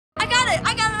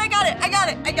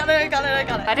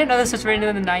I didn't know this was written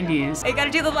in the 90s. You gotta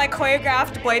do the like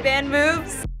choreographed boy band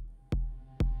moves.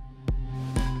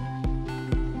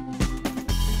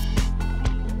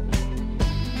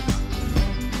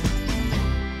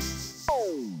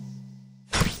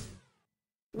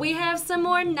 We have some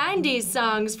more 90s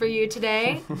songs for you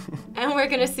today, and we're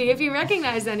gonna see if you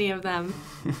recognize any of them.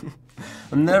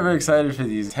 I'm never excited for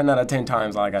these. 10 out of 10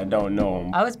 times, like, I don't know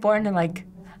them. I was born in like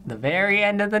the very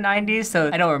end of the 90s, so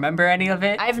I don't remember any of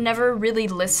it. I've never really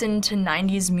listened to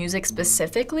 90s music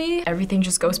specifically. Everything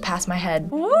just goes past my head.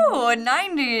 Ooh,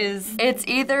 90s. It's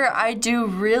either I do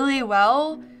really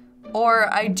well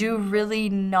or I do really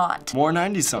not. More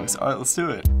 90s songs. All right, let's do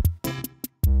it.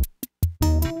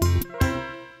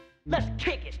 Let's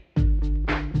kick it.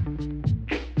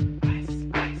 Ice,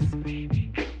 ice,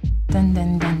 baby. Dun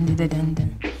dun dun dun dun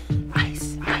dun.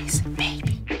 Ice, ice,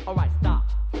 baby. All right, stop.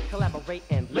 Collaborate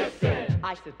and listen.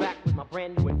 Ice is back with my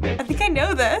brand new invention. I think I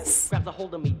know this. Grabs a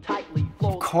hold of me tightly.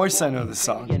 Of course I know this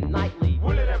song. I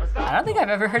don't think I've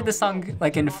ever heard this song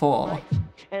like in full.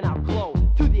 And I'll glow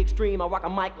to the extreme. I rock a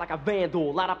mic like a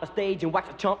vandal. Light up a stage and wax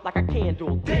a chump like a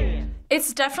candle. Damn.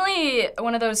 It's definitely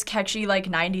one of those catchy like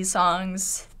 90s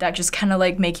songs that just kind of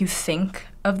like make you think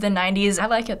of the 90s. I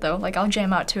like it though, like I'll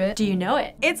jam out to it. Do you know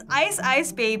it? It's Ice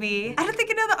Ice Baby. I don't think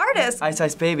you know the artist. Ice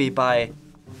Ice Baby by...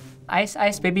 Ice,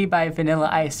 Ice, Baby by Vanilla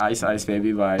Ice. Ice Ice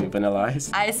Baby by Vanilla Ice.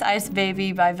 Ice Ice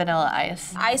Baby by Vanilla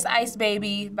Ice. Ice Ice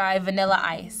Baby by Vanilla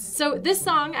Ice. So this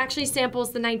song actually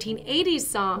samples the 1980s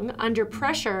song Under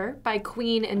Pressure by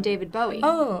Queen and David Bowie.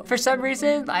 Oh, for some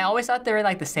reason, I always thought they were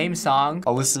like the same song.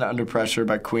 I'll listen to Under Pressure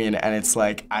by Queen, and it's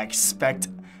like, I expect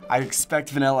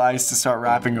Vanilla Ice to start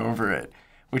rapping over it,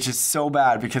 which is so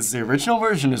bad because the original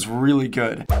version is really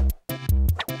good.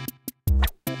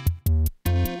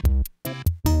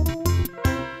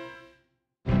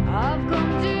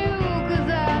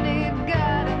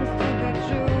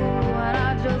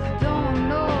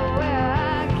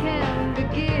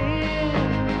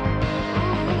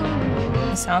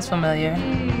 Sounds familiar. I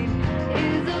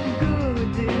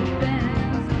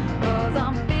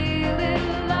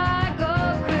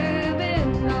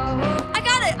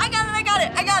got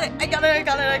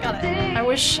it. I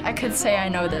wish I could say I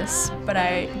know this, but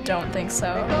I don't think so.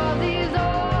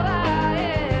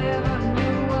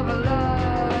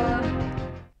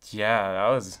 Yeah, that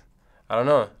was... I don't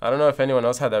know if anyone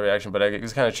else had that reaction, but it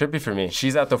was kind of trippy for me.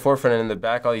 She's at the forefront, and in the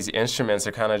back, all these instruments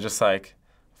are kind of just like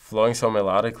flowing so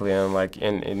melodically and like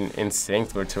in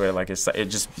sync to it. Like it's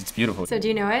beautiful. So do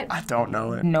you know it? I don't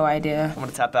know it. No idea. I'm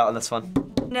gonna tap out on this one.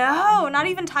 No, not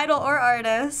even title or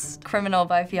artist. Criminal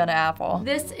by Fiona Apple.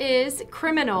 This is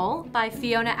Criminal by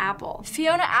Fiona Apple.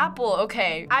 Fiona Apple,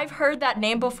 okay. I've heard that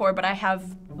name before, but I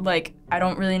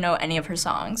don't really know any of her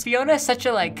songs. Fiona is such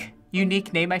a like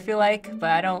unique name, I feel like, but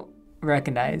I don't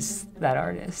recognize that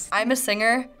artist. I'm a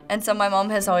singer, and so my mom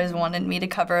has always wanted me to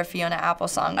cover a Fiona Apple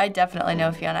song. I definitely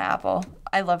know Fiona Apple.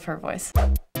 I love her voice.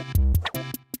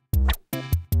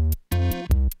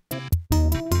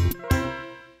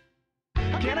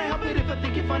 Can I help it if I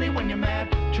think you're funny when you're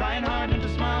mad? Trying hard not to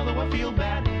smile, though I feel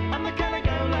bad. I'm the kind of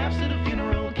guy who laughs at a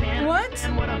funeral. What?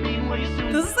 And what I mean, what you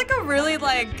soon. This is like a really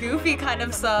like goofy kind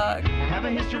of song. I have a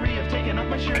history of taking off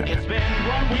my shirt. It's been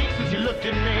 1 week since you looked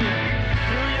at me.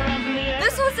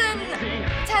 This was in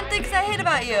 10 Things I Hate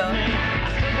About You.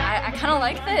 I kind of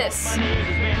like this. I'm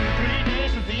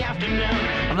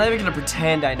not even gonna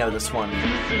pretend I know this one.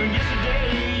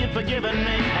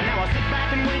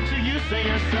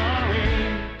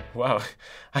 Wow,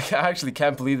 I actually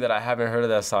can't believe that I haven't heard of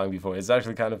that song before. It's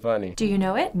actually kind of funny. Do you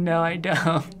know it? No, I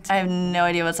don't. I have no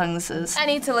idea what song this is. I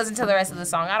need to listen to the rest of the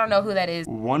song. I don't know who that is.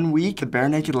 1 week, the Bare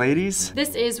Naked Ladies?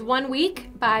 This is 1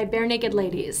 Week by Bare Naked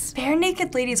Ladies. Bare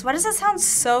Naked Ladies, why does this sound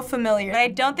so familiar? I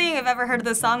don't think I've ever heard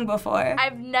this song before.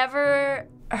 I've never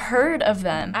heard of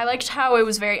them. I liked how it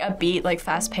was very upbeat, like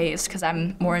fast-paced, because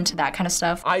I'm more into that kind of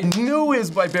stuff. I knew it was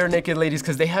by Bare Naked Ladies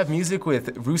because they have music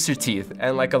with Rooster Teeth,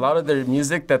 and like a lot of their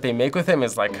music that they make with him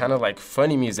is like kind of like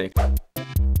funny music.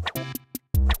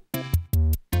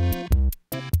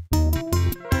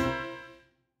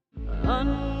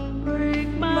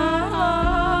 Unbreak my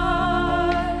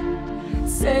heart,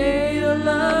 say you'll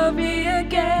love me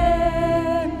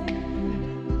again.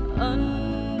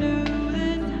 Undo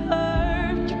this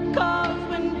hurt you caused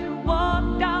when you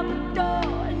walked out the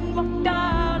door and walked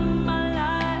out of my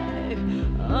life.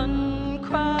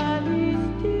 Uncry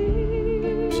these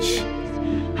tears.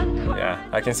 Yeah,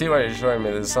 I can see why you're showing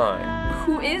me this song.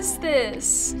 Who is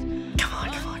this? Come on,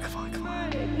 come on, come on, come on.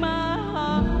 Break my heart.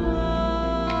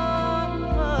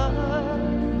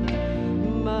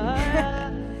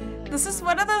 The This is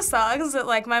one of those songs that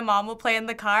like my mom will play in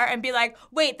the car and be like,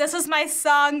 wait, this was my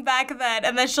song back then.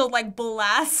 And then she'll like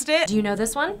blast it. Do you know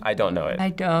this one? I don't know it. I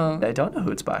don't. I don't know who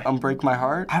it's by. Unbreak My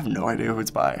Heart? I have no idea who it's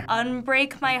by.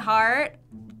 Unbreak My Heart.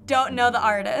 Don't know the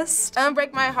artist.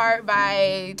 Unbreak My Heart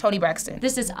by Toni Braxton.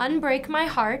 This is Unbreak My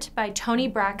Heart by Toni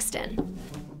Braxton.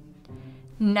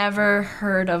 Never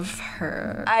heard of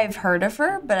her. I've heard of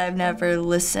her, but I've never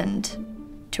listened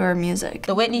to her music.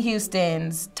 The Whitney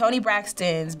Houstons, Toni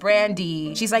Braxtons,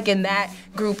 Brandy. She's like in that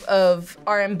group of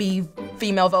R&B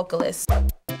female vocalists.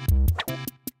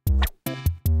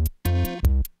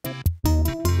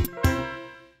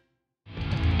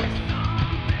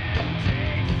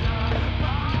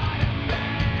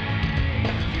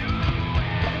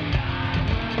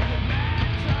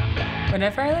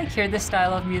 Whenever I like hear this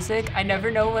style of music, I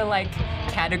never know what like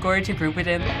category to group it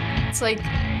in. It's like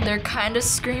they're kind of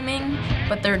screaming,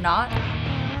 but they're not.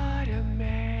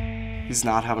 He's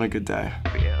not having a good day.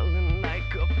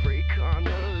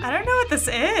 I don't know what this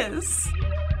is.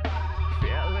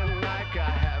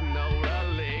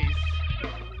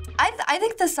 I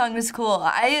think this song is cool.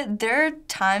 There are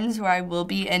times where I will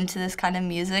be into this kind of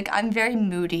music. I'm very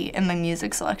moody in my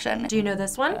music selection. Do you know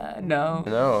this one? No.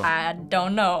 No. I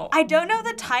don't know. I don't know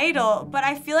the title, but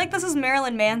I feel like this is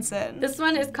Marilyn Manson. This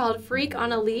one is called Freak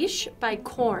on a Leash by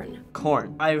Korn.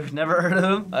 Korn. I've never heard of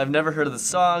him. I've never heard of the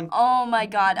song. Oh my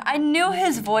god, I knew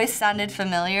his voice sounded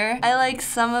familiar. I like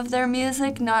some of their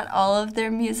music, not all of their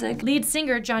music. Lead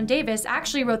singer John Davis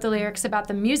actually wrote the lyrics about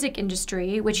the music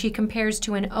industry, which he compares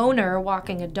to an owner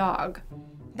walking a dog.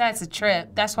 That's a trip.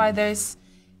 That's why there's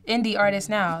indie artists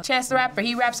now. Chance the Rapper,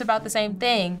 he raps about the same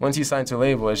thing. Once you sign to a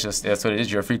label, it's just, that's what it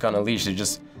is. You're a freak on a leash. You're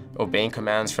just obeying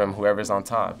commands from whoever's on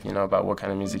top, you know, about what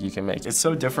kind of music you can make. It's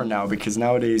so different now because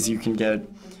nowadays you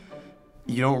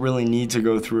don't really need to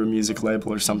go through a music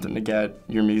label or something to get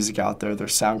your music out there.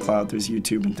 There's SoundCloud, there's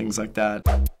YouTube and things like that.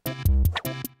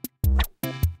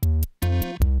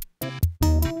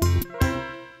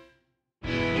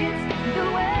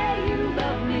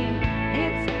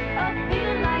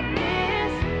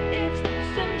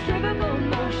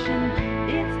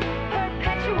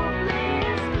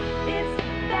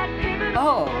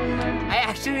 Oh, I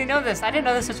actually know this. I didn't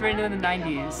know this was written in the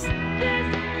 90s.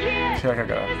 I feel like I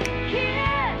got it.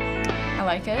 I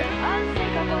like it.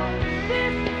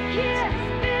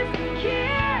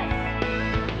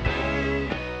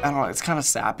 I don't know, it's kind of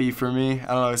sappy for me. I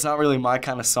don't know, it's not really my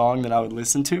kind of song that I would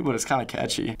listen to, but it's kind of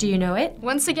catchy. Do you know it?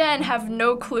 Once again, have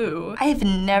no clue. I have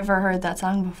never heard that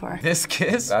song before. This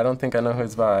Kiss? I don't think I know who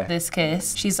it's by. This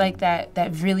Kiss. She's like that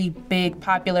really big,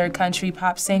 popular country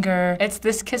pop singer. It's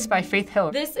This Kiss by Faith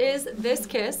Hill. This is This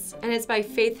Kiss, and it's by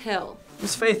Faith Hill.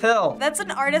 Who's Faith Hill? That's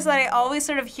an artist that I always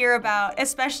sort of hear about,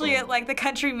 especially at like the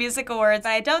Country Music Awards.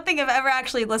 I don't think I've ever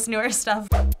actually listened to her stuff.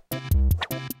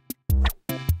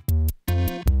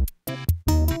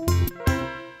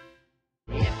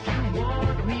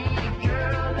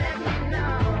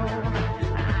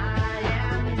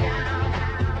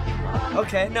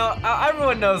 Okay, no,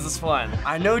 everyone knows this one.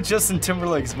 I know Justin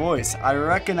Timberlake's voice. I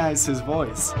recognize his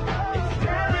voice.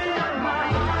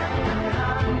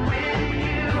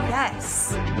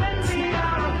 Yes.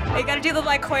 You gotta do the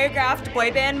like choreographed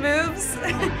boy band moves.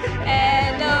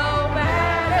 And no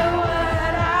matter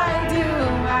what I do,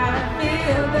 I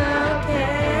feel the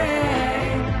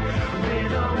pain.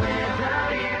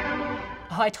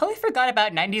 Oh, I totally forgot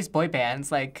about 90s boy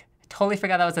bands. Like, totally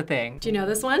forgot that was a thing. Do you know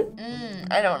this one?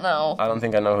 I don't know. I don't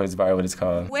think I know who it's by, what it's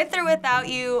called. With or Without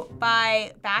You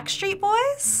by Backstreet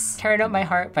Boys? Tearing Up My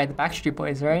Heart by the Backstreet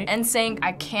Boys, right? NSYNC,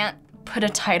 I can't put a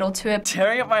title to it.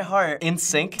 Tearing Up My Heart,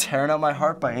 NSYNC. Tearing Up My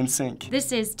Heart by NSYNC.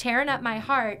 This is Tearing Up My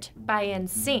Heart by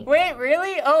NSYNC. Wait,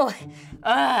 really? Oh,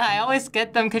 I always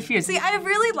get them confused. See, I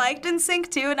really liked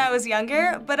NSYNC too when I was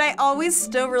younger, but I always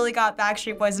still really got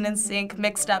Backstreet Boys and NSYNC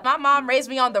mixed up. My mom raised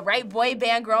me on the right boy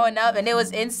band growing up, and it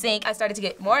was NSYNC. I started to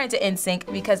get more into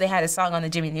NSYNC because they had a song on the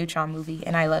Jimmy Neutron movie,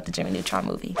 and I loved the Jimmy Neutron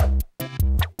movie.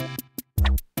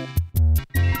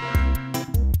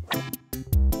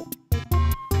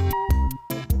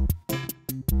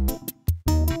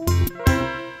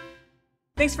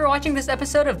 Thanks for watching this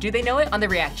episode of Do They Know It on the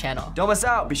React channel. Don't miss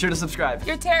out. Be sure to subscribe.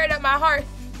 You're tearing up my heart.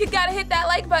 You gotta hit that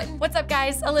like button. What's up,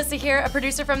 guys? Alyssa here, a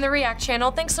producer from the React channel.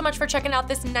 Thanks so much for checking out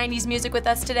this 90s music with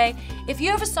us today. If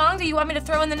you have a song that you want me to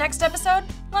throw in the next episode,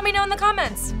 let me know in the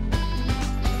comments.